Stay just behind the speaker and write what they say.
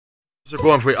So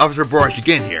going for Officer Borash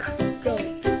again here.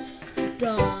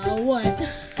 What?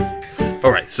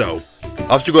 Alright, so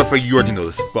Officer Godfrey, you already know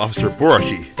this, but Officer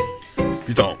Borashi,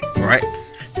 you don't, alright?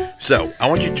 So, I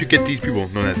want you to get these people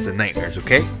known as the Nightmares,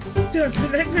 okay? Dude, the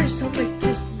Nightmares sound like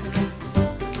this.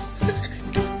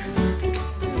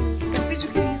 That means you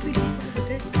can easily beat them in a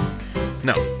day.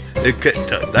 No,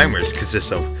 the Nightmares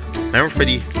consist of Nightmare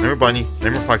Freddy, Nightmare Bonnie,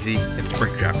 Nightmare Foxy, and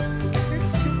Springtrap.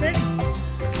 That's too many.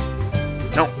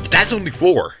 No, that's only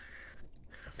 4.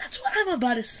 That's what I'm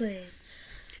about to say.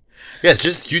 Yeah, it's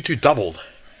just you two doubled.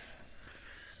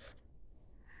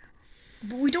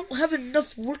 But we don't have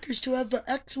enough workers to have an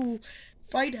actual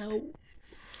fight out.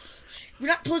 We're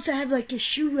not supposed to have like a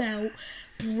shootout,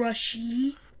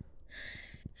 Brushy.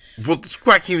 Well, the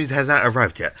squad team has not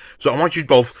arrived yet, so I want you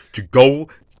both to go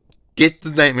get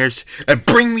the Nightmares and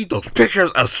bring me those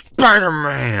pictures of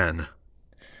Spider-Man.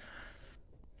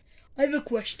 I have a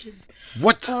question.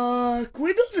 What? Can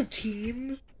we build a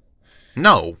team?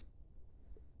 No.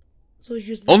 So it's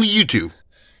just only you two.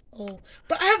 Oh,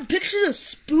 but I have pictures of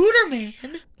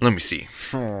Spooderman. Let me see.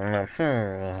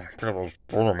 Spider-Man.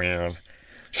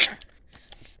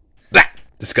 That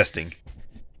disgusting.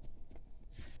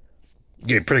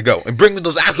 Yeah, pretty go and bring me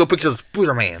those actual pictures of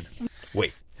Spider-Man.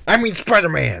 Wait, I mean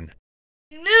Spider-Man.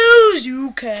 News,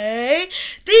 UK.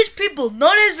 These people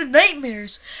known as the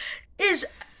Nightmares is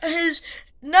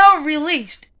now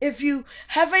released. If you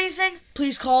have anything,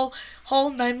 please call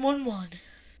 911.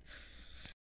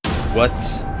 What?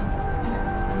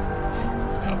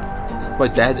 My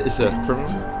dad is a criminal?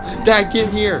 Dad, get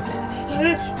here! I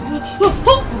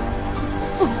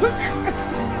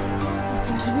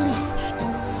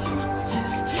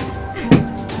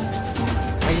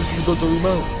need you to go to the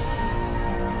remote.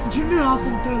 Turn it off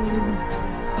and throw the remote.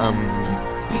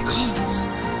 Because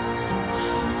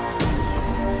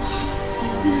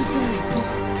this is gonna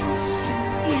block.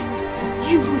 And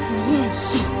you with your little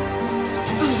son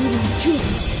are little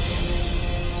children.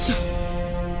 So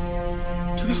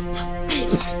do not tell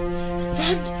anybody. Your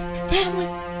friends, your family.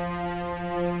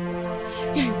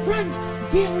 Yeah, your friends, your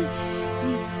family,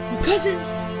 your cousins.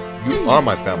 You are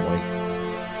my family.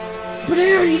 But I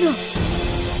already know.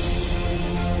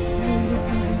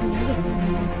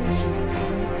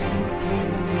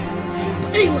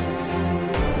 But anyways,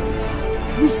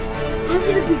 I'm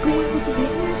gonna be going with the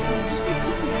Nightmares, and I'm just gonna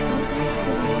put the phone down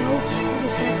because I know I'm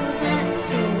gonna check on that.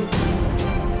 So,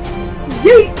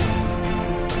 yeet!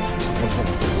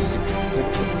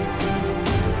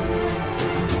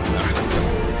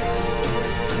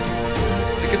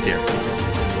 Good here.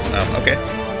 Okay.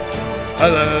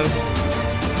 Hello.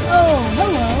 Oh,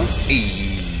 hello.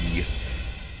 Hey.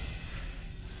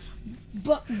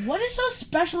 But what is so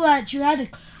special that you had to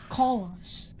call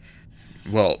us?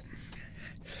 Well,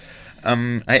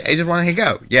 I just want to hang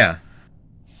out. Yeah.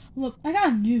 Look, I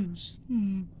got news.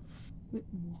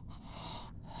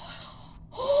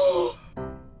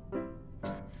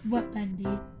 What,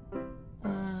 Bendy?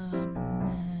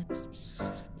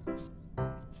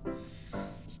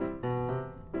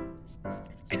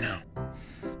 I know.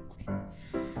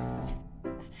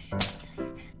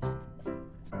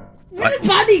 Where did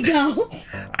Bonnie go?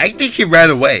 I think he ran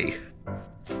away.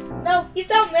 No, he's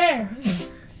down there.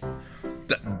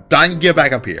 Donnie, get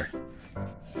back up here.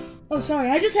 Oh, sorry,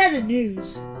 I just had the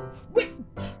news. Wait,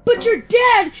 but your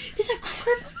dad is a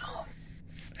criminal.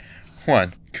 Hold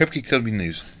on. Cupcake tells me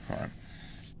news. Hold on.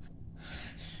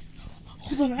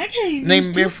 Hold on, I can't even.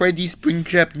 Nightmare Freddy,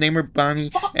 Springtrap, Nightmare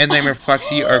Bonnie, and Nightmare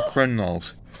Foxy are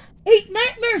criminals. Wait,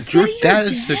 Nightmare Your Freddy, dad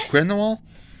is the criminal?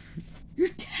 Your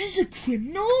dad is a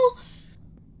criminal?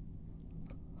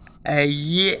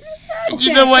 Yeah. Okay,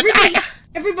 You know what?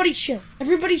 Everybody chill.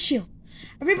 Everybody chill.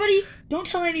 Everybody, don't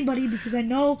tell anybody because I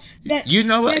know that. You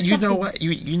know what? You know what?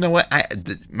 You know what?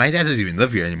 My dad doesn't even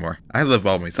live here anymore. I live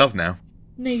all myself now.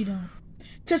 No, you don't.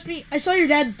 Trust me, I saw your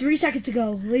dad 3 seconds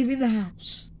ago leaving the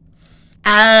house.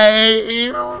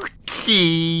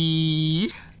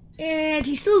 Okay. And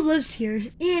he still lives here.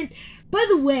 And by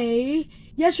the way,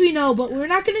 yes, we know, but we're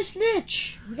not gonna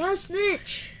snitch. We're not a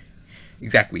snitch.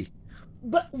 Exactly.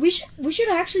 But we should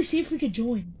actually see if we could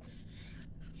join.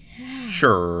 Yeah.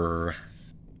 Sure.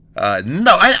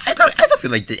 No, I don't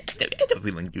feel like I don't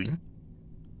feel like doing.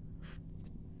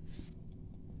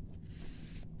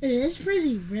 It is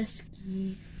pretty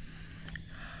risky.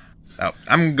 Oh,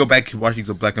 I'm gonna go back to watching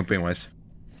the Black and Pennywise.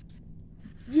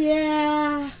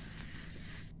 Yeah.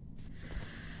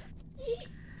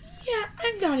 Yeah,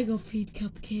 I'm gonna go feed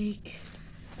Cupcake.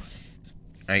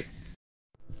 Alright.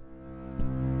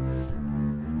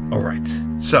 Alright,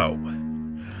 so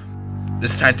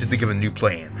it's time to think of a new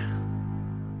plan.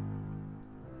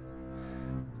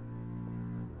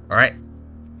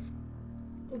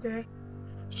 Okay.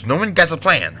 So no one gets a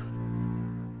plan.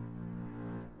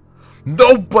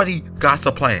 Nobody got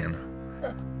a plan.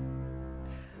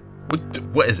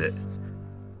 What is it?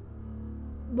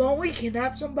 Won't we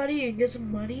kidnap somebody and get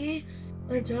some money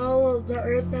and tell the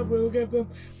Earth that we'll give them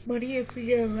money if we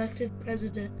get elected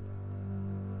president?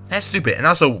 That's stupid. And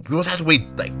also, we will have to wait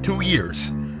like 2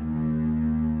 years.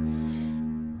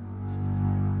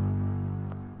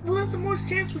 Well, that's the most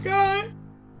chance we got.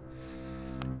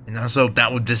 And also,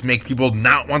 that would just make people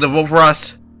not want to vote for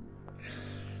us.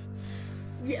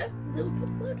 Yeah, they'll get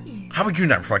money. How about you,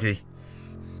 not Fucky?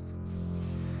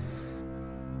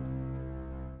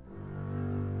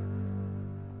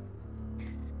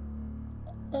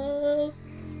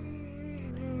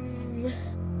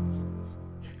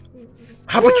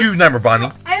 How about you, Never Bonnie?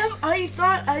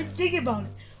 I'm thinking about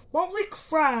it. Why don't we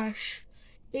crash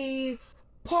a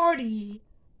party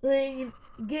and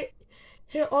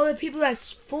hit all the people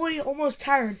that's fully almost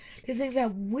tired to think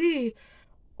that we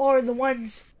are the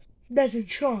ones that's in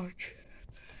charge?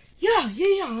 Yeah,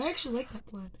 I actually like that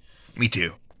plan. Me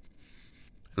too.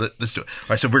 Let's do it.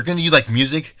 Alright, so we're gonna use like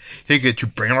music to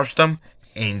brainwash them,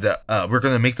 and we're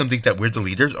gonna make them think that we're the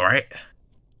leaders, alright?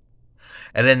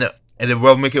 And then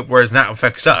we'll make it where it not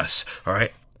affects us,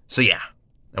 alright? So yeah.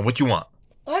 Now what you want?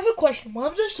 I have a question.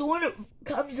 Mom's just the one that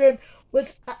comes in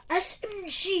with a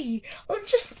SMG and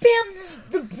just spams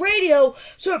the radio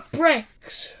so it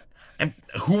breaks. And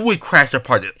who would crash a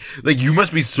party? Like, you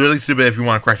must be really stupid if you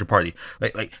want to crash a party.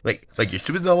 Like your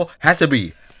stupid level has to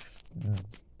be.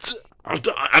 I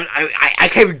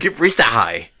can't even reach that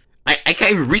high. I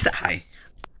can't even reach that high.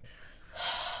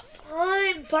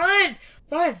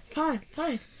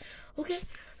 Fine. Okay.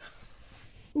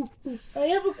 Ooh, I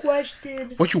have a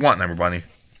question. What you want, Number Bunny?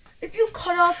 If you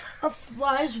cut off a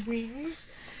fly's wings,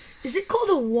 is it called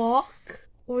a walk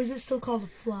or is it still called a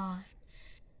fly?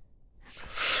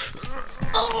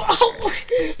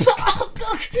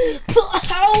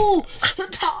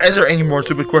 Is there any more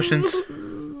stupid questions?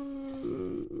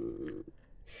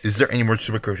 Is there any more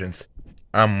stupid questions?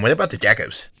 What about the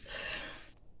Jackos?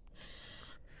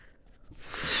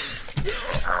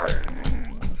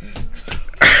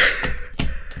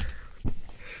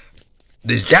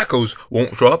 The Jackos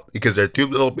won't show up because they're 2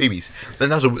 little babies.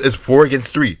 Then also it's 4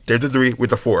 against 3. They're the 3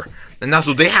 with the 4. And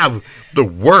also they have the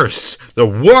worst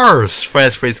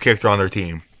fast-paced character on their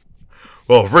team.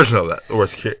 Well, version of that, the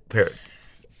worst character.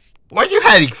 What are you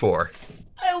heading for?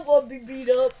 I don't want to be beat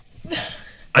up.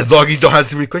 As long as you don't have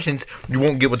stupid questions, you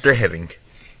won't get what they're having.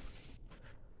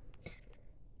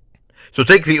 So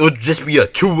technically it would just be a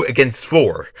 2 against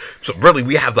 4. So really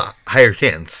we have the higher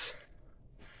chance.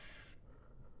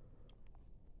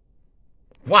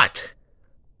 What?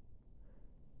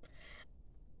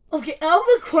 Okay, I have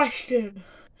a question.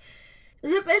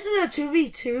 Is it basically a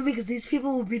 2v2 because these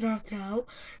people will be knocked out?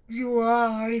 You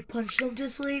already punched them to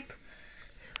sleep?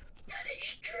 That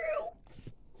is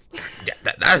true. Yeah,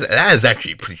 that is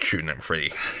actually pretty true, and I'm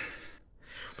afraid.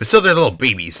 But still, they're little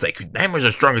babies. Like, nightmares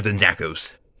are stronger than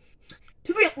Jackos.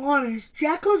 To be honest,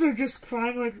 Jackos are just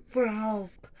crying for help.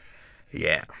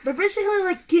 Yeah. They're basically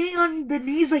like getting on the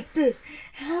knees like this.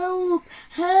 Help!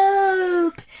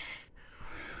 Help!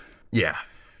 Yeah.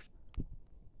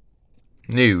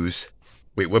 News.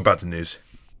 Wait, what about the news?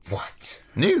 What?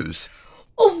 News.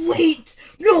 Oh, wait!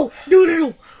 No!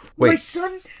 Wait. My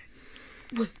son...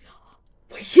 Wait,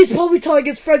 he's probably telling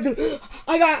his friends...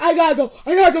 I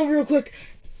gotta go real quick.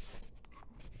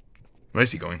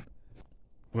 Where's he going?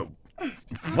 What?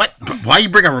 Why you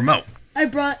bring a remote? I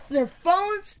brought their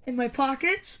phones in my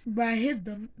pockets, but I hid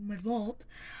them in my vault.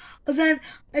 And then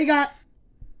I got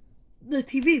the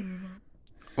TV remote.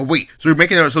 Oh, wait. So you're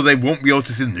making it so they won't be able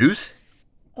to see the news?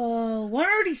 One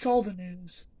already saw the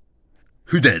news.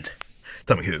 Who did?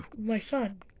 Tell me who. My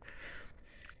son.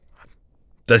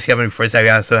 Does he have any friends that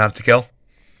I still have to kill?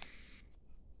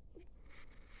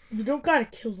 You don't gotta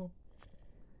kill them.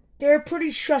 They're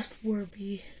pretty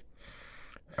trustworthy.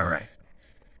 Alright.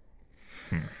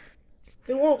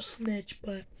 They won't snitch,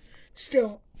 but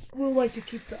still, we'll like to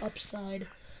keep the upside.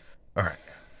 Alright.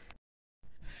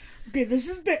 Okay, this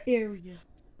is the area.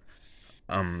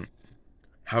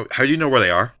 How do you know where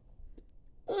they are?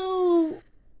 Oh,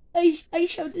 I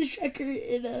showed the checker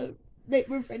in a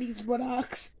Nightmare Freddy's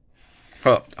box.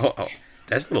 Oh,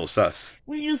 that's a little sus.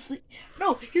 When you sleep,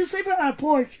 no, he was sleeping on a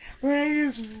porch. When I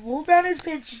just rolled down his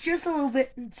pants just a little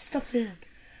bit and stuffed it in.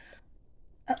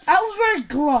 I was wearing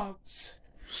gloves.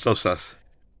 So sus.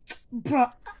 Bro.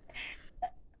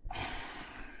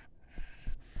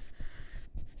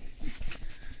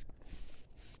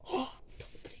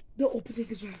 The opening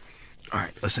is right.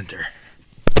 Alright, let's enter.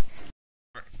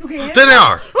 Okay. There they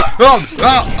are! Help!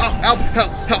 Help!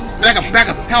 Back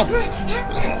up! Help!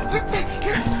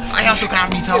 I also got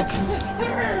need help.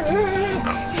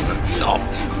 No.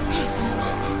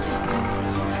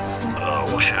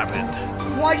 What happened?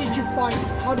 Why did you find it?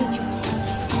 How did you find it?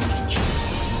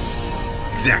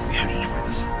 Exactly, how did you find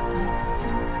us?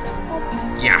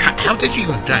 Yeah, how did you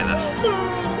even find us?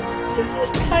 This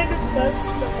is kind of messed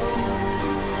up.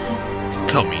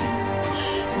 Tell me.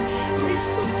 There's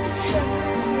something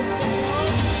shattering in the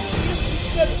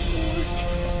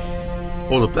wall.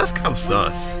 Hold up, that's kind of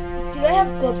sus. Did I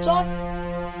have gloves on?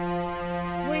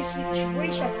 Wait, shut right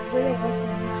away from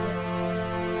me.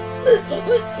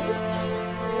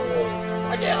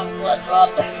 I didn't have gloves on.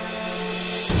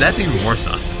 That's even more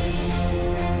sus.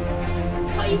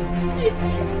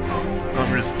 I'm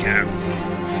just kidding.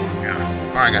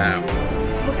 Yeah. Alright, guys.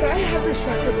 Look, I have this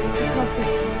record and it cost me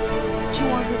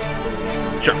 $200.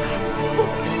 Sure.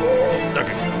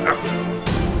 Okay.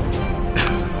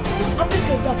 I'm just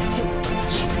gonna double take it.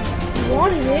 You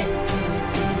wanted it.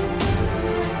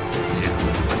 Yeah.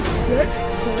 Good. So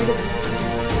wait a minute.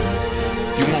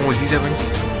 Do you want what he's having?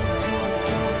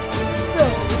 No.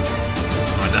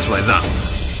 Alright, that's what I thought.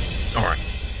 Alright.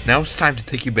 Now it's time to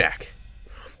take you back.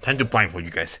 Time to blindfold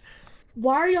you guys.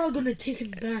 Why are y'all gonna take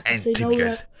him back if they know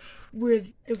that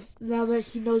now that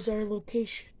he knows our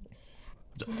location?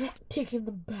 I'm not taking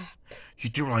them back. You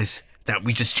do realize that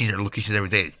we just change our locations every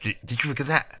day. Did you forget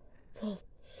that? Well,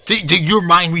 Did your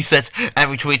mind reset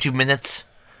every 22 minutes?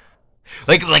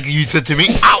 Like you said to me,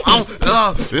 ow, ow,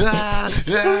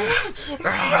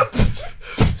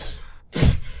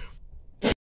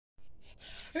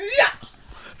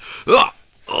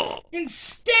 and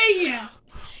stay here,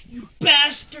 you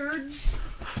bastards!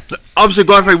 Officer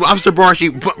Godfrey, Officer Barshi,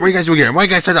 what are you guys doing here? Why are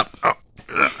you guys set up?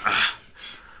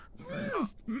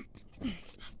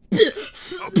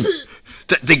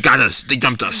 They got us. They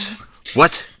jumped us.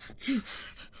 What?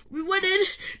 We went in,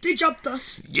 they jumped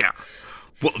us. Yeah.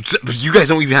 Well, you guys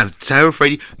don't even have Sarah,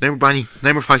 Freddy, Nightmare Bonnie,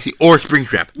 Nightmare Foxy, or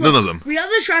Springtrap. None of them. We had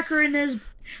the tracker in his.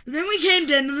 Then we came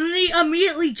in, and then they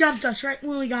immediately jumped us right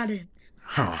when we got in.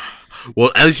 Huh.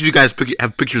 Well, at least you guys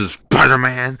have pictures of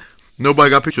Spider-Man. Nobody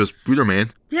got pictures of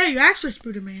Spider-Man. Yeah, you asked for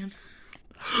Spider-Man.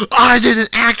 I didn't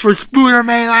ask for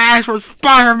Spider-Man. I asked for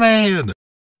Spider-Man.